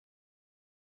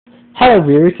Hello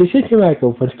viewers, this is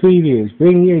Michael for the Previews,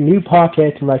 bringing you a new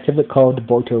podcast from my segment called the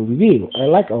Boruto Review.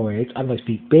 And like always, I'm going to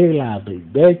speak very loudly,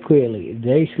 very clearly, and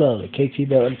very slowly, in case you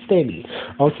don't understand me.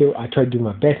 Also, I try to do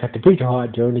my best not to breathe too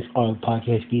hard during this audio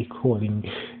podcast recording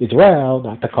as well,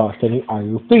 not to cause any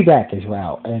audio feedback as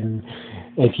well. And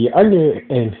if you're under,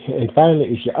 and finally,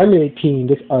 if you're under 18,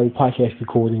 this audio podcast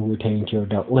recording will contain your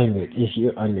adult language. If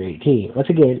you're under 18, once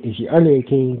again, if you're under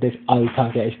 18, this audio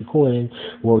podcast recording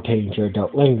will contain your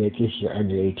adult language. If you're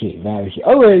under 18, now if you're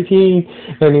over 18,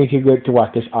 then you can go to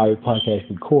watch this audio podcast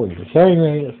recording. So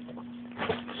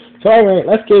anyway,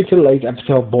 let's get into the latest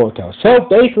episode of Boruto. So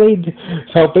basically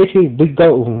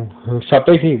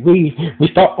we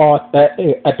start off at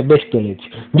the Mist Village.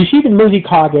 We see the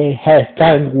Muzikage has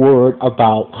gotten word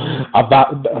about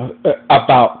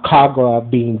Kagura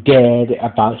being dead,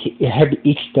 about Heavy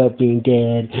Ichita being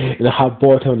dead, and how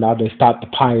Boruto now they stop the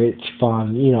pirates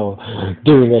from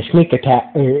doing a sneak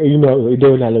attack,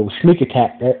 doing a little sneak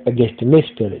attack against the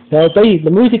Mist Village. So basically, the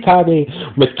Muzikage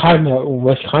was kind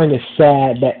of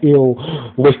sad that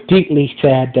was deeply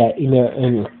sad that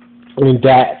and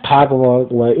that Kagura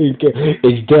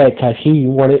is dead because he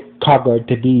wanted Kagura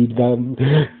to be the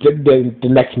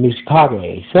next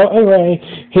Muzikage. So anyway,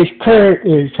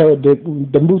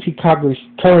 the Muzikage's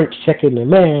current second in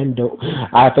command,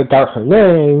 I forgot her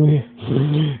name,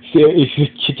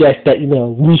 suggests that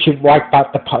we should wipe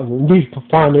out we should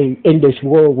finally end this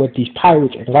war with these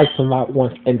pirates and wipe them out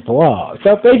once and for all.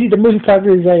 So basically, the Muzikage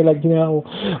is saying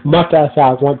much as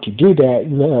I want to do that,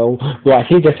 but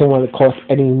he doesn't want to cause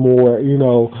any more. He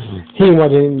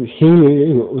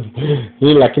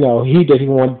doesn't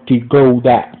want to go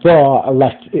that far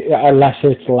unless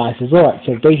it's the last resort.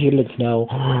 So basically,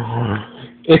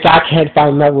 if I can't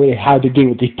find another way how to deal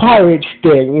with these pirates,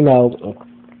 then we'll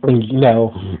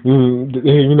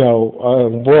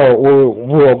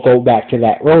go back to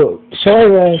that road. So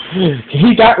anyway,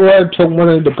 he got word from one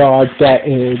of the guards that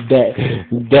Isva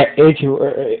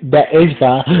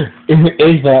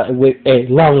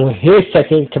along with his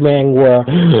second command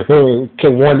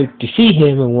wanted to see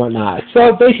him and whatnot.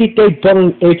 So basically, they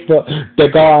the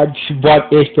guards brought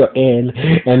Isva in,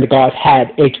 and the guards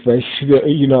had Isva's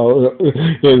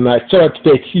sword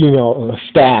stitch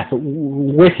staff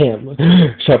with him.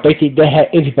 So basically, they had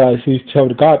Isva's, so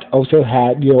the guards also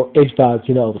had Isva's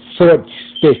sword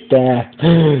stitch staff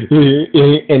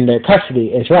in their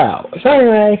custody as well. So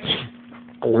anyway,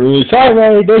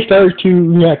 they started to,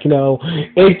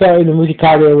 Isva and the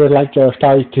Muzikage were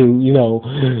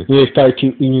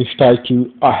start to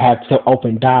have some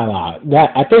open dialogue.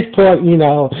 At this point,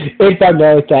 Isva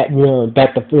knows that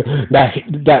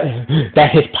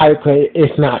his pirate clan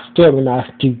is not strong enough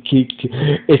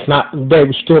it's not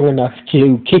very strong enough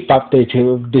to keep up this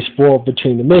war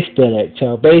between the Mist Village.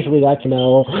 So basically,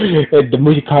 the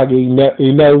Muzikage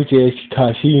knows this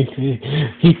because he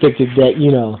figures that,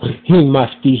 he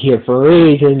must be here for a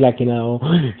reason.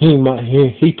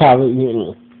 He probably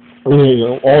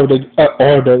all the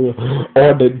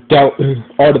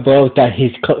blows that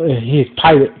his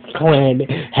pirate clan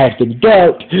has been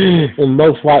dealt, and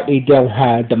most likely don't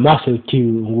have the muscle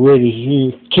to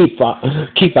really keep up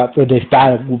with this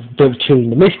battle between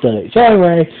the Mist Village. So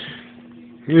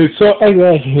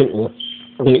anyway,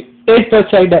 it's to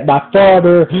say that my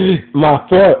father,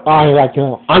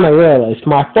 I'm a realist.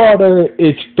 My father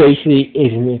is basically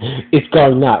is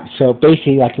going up. So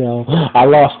basically, I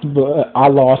lost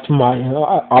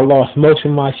most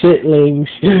of my siblings.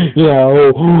 And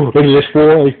this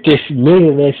war is just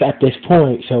meaningless at this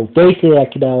point. So basically,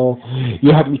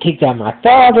 you help me take down my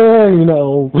father. You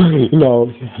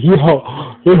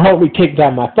help me take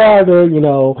down my father.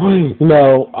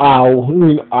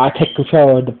 I'll take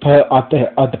control of the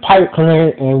pirate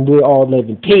clan, and we all live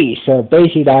in peace. So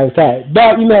basically, that was that.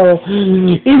 But even though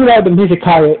the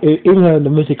Muzikage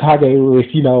was,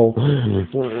 he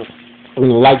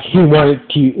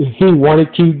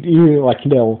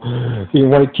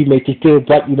wanted to make it good,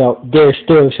 but there's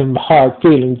still some hard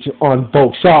feelings on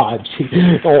both sides. He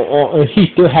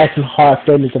still has some hard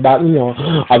feelings about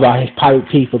his pirate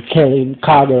people killing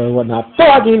Kagura and whatnot.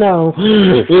 But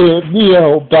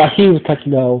but he was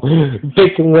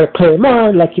thinking with a clear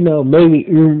mind,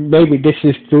 maybe this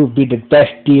is to be the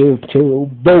best deal for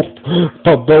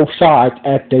both sides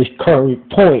at this current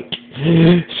point.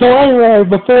 So anyway,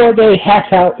 before they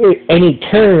hash out any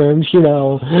terms,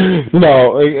 Isma's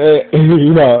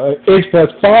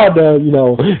father,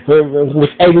 was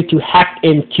able to hack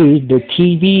into the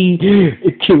TV,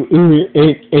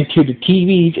 into the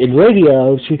TVs and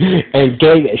radios, and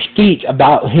gave a speech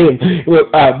about him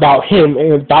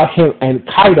and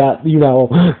Kaida,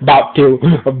 about to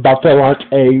launch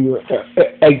a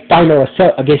final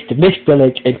assault against the Mist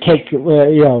Village and take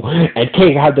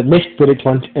out the Mist Village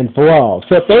once and for all.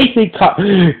 So basically,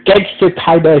 Gangster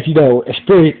Kaida's,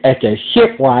 experience as a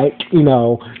shipwright, he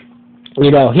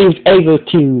was able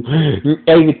to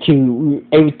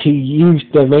use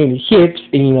the many ships,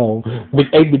 was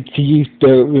able to use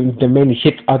the many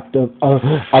ships of the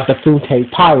Funte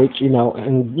pirates,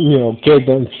 and gave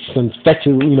them some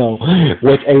special,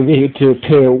 was able to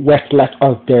appear west left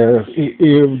of their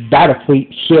battle fleet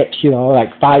ships,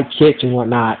 like 5 ships and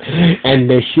whatnot, and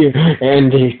they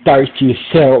started to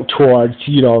sail towards,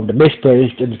 the Mist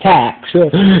Village to attack,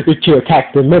 to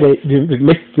attack the Mist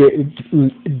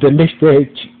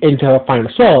into a final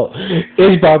assault.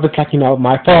 Isabel was like,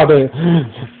 my father,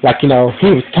 he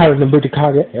was telling the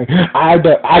Mutakage, I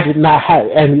did not have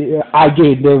any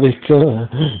idea they was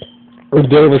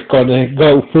going to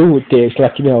go through with this,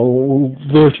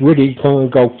 was really going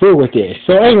to go through with this.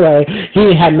 So anyway,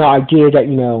 he had no idea that,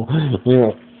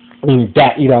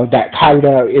 that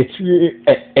Kaida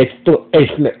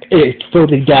it's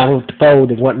fully down with the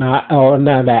fold and whatnot, or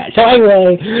none of that. So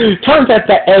anyway, turns out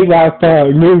that A-Rod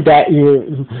knew that,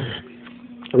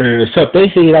 so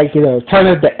basically, turns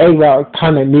out that A-Rod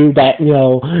kind of knew that,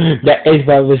 that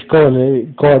Isabel was going to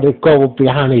go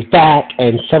behind his back,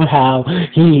 and somehow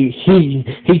he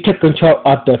took control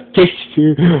of the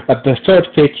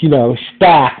swordfish,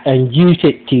 staff, and used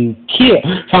it to kill.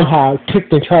 Somehow took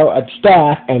control of the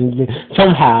staff, and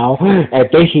somehow,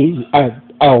 basically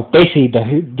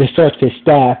the swordfish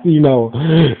staff,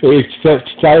 it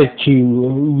started to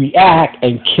react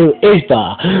and kill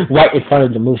Isba right in front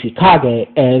of the Mushikage,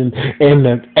 and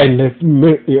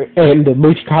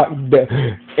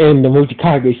the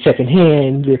Mushikage's second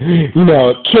hand,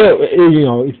 killed,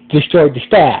 destroyed the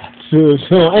staff. So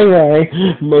anyway,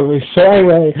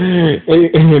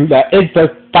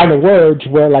 Isba's final words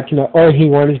were all he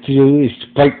wanted to do is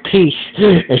break peace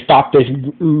and stop this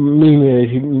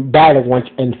battle once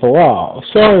and for all.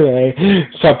 So anyway,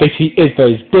 basically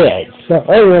Isba is dead. So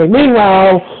anyway,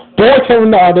 meanwhile, Boruto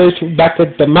and the others back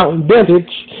at the mountain village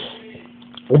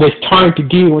was trying to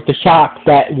deal with the shock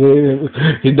that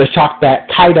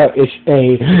Kaida is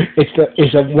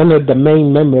one of the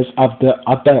main members of the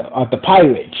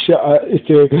pirates.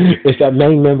 It's a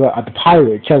main member of the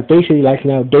pirates. So basically,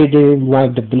 they didn't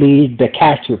want to believe the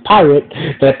captured pirate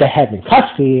that they had in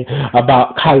custody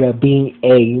about Kaida being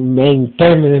a main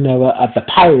family member of the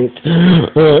pirates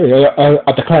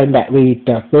of the clan that leads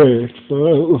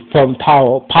from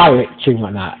Tao pirates and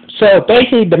whatnot. So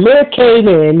basically, the mayor came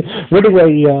in with a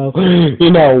radio,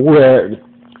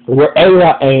 where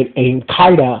Era and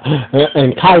Kaida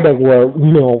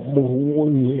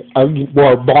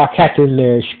were broadcasting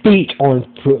their speech on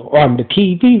the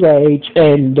TV waves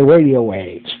and the radio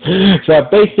waves. So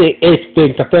basically, it's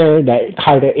been confirmed that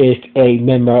Kaida is a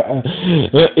main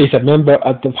member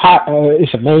of the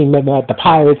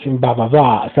pirates and blah blah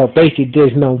blah. So basically,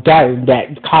 there's no doubt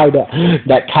that Kaida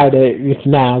is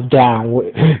now down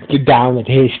with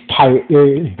his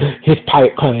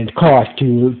pirate clan's cause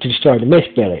to destroy the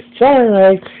Mist Village. So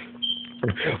anyway,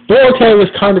 Boruto was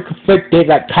kind of conflicted,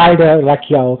 Kaida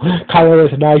was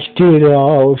a nice dude,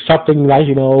 something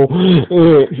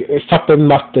something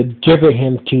must have driven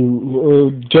him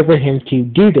to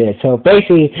do this. So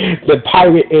basically, the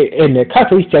pirate in the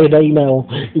country say that,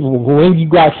 when you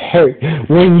guys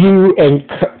when you and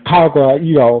Kaga,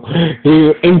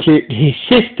 injured his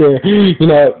sister,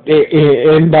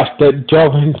 it must have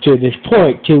drove him to this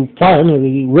point to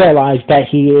finally realize that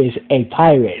he is a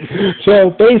pirate.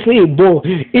 So basically,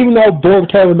 even though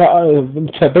Boruto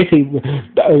so basically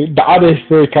the others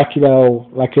were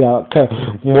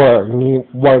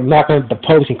were not going to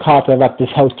pose and cause about this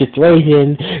whole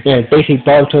situation, and basically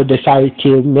Boruto decided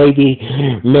to maybe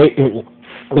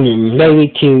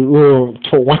to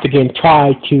once again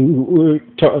try to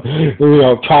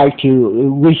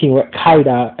reason with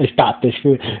Kaida and stop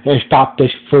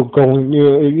this from going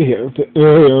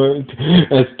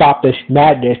and stop this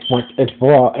madness once and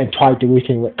for all, and try to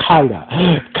reason with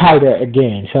Kaida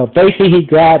again. So basically he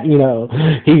grabbed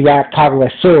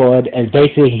Kaga's sword, and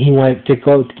basically he wanted to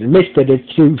go to the Mist Village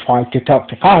to try to talk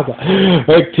to Kaida.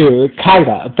 But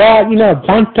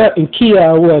Bunta and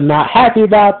Kia were not happy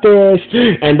about this,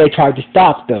 and they tried to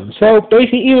stop them. So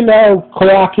basically, even though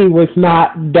Kawaki was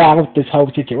not down with this whole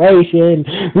situation,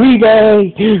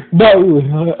 Ribe, but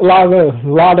a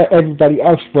lot of everybody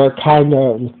else were kind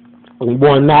of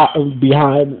were not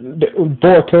behind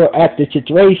Boruto at the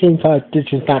situation because this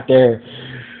is not their.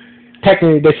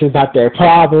 Technically, this is not their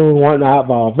problem, whatnot,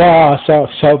 blah, blah. So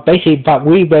basically, but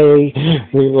Ribe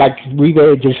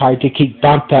decided to keep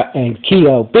Banta and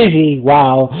Kyo busy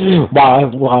while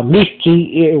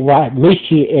Miski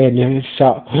and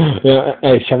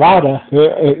Sarada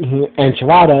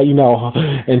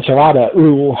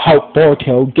help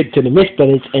Boruto get to the Mist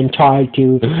Village and try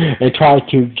to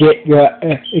get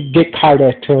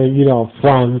Carter to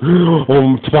from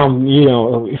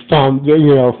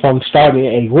starting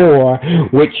a war.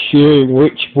 Which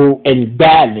will end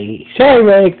badly. So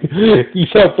anyway,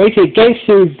 basically,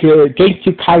 Gangster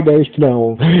Kaido's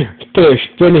to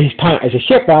spend his time as a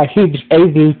shipwright, he was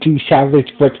able to salvage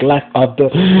what's left of the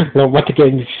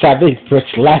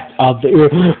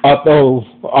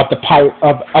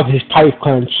his pirate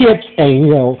clan ships, and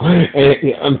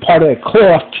part of the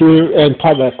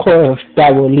course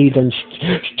that will lead them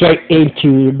straight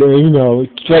into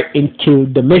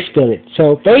the Mist Village.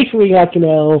 So basically,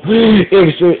 it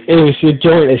was a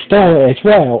joint storm as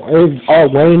well. It was all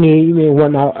rainy and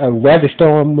whatnot. A weather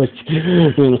storm was.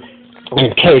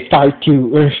 And K started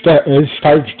and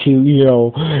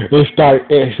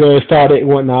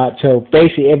whatnot. So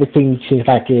basically, everything seems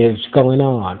like is going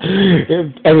on.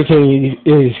 Everything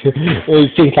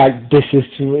it seems like this is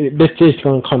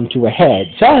going to come to a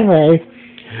head. So anyway.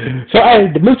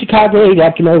 The Mushikage,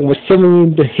 was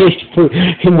sending the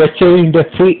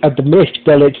fleet of the Mist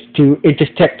Village to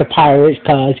intercept the pirates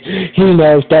because he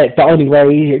knows that the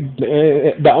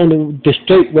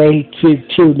straight way to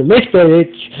the Mist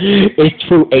Village is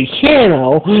through a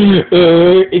channel.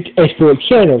 It's through a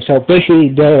channel. So basically,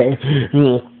 they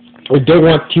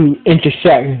want to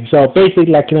intersect. So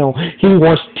basically, he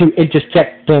wants to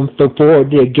intersect them before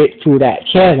they get through that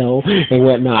channel and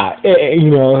whatnot.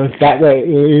 That way,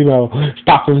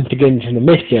 stop them to get into the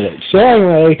Mist Village. So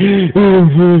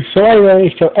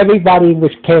everybody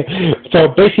was paying. So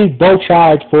basically, both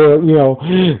sides were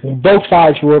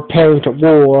preparing to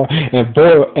war,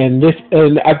 and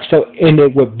the episode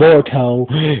ended with Boruto,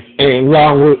 and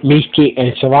along with Miki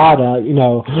and Sarada,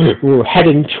 were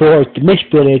heading towards the Mist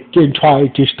Village and try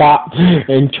to stop this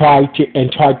war and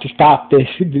try to stop this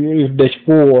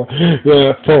war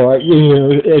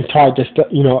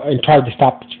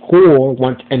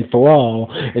once and for all.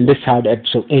 And this is how the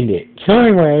episode ended. So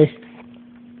anyway,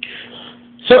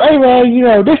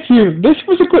 this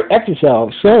was a good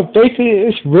episode. So basically,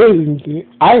 this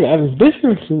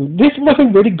was a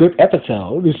really good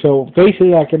episode. So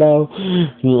basically,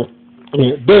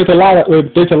 there's a lot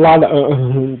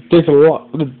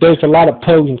of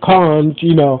pros and cons,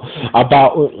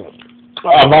 about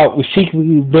secret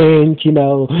revenge,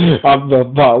 about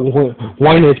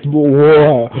when is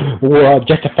war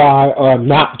justified or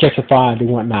not justified and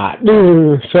whatnot.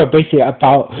 So basically,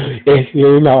 about if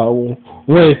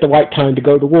when is the right time to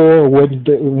go to war,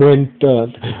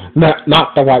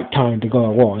 not the right time to go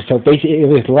to war. So basically,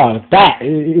 there's a lot of that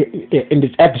in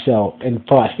this episode, and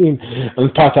plus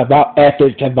about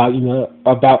ethics, about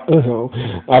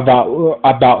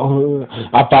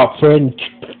friends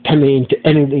turning into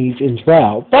enemies as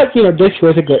well. But this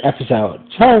was a good episode.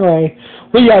 So anyway,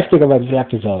 what do you guys think about this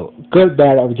episode? Good,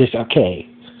 bad, or just okay?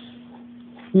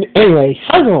 Anyway,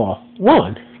 signing off.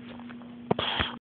 1.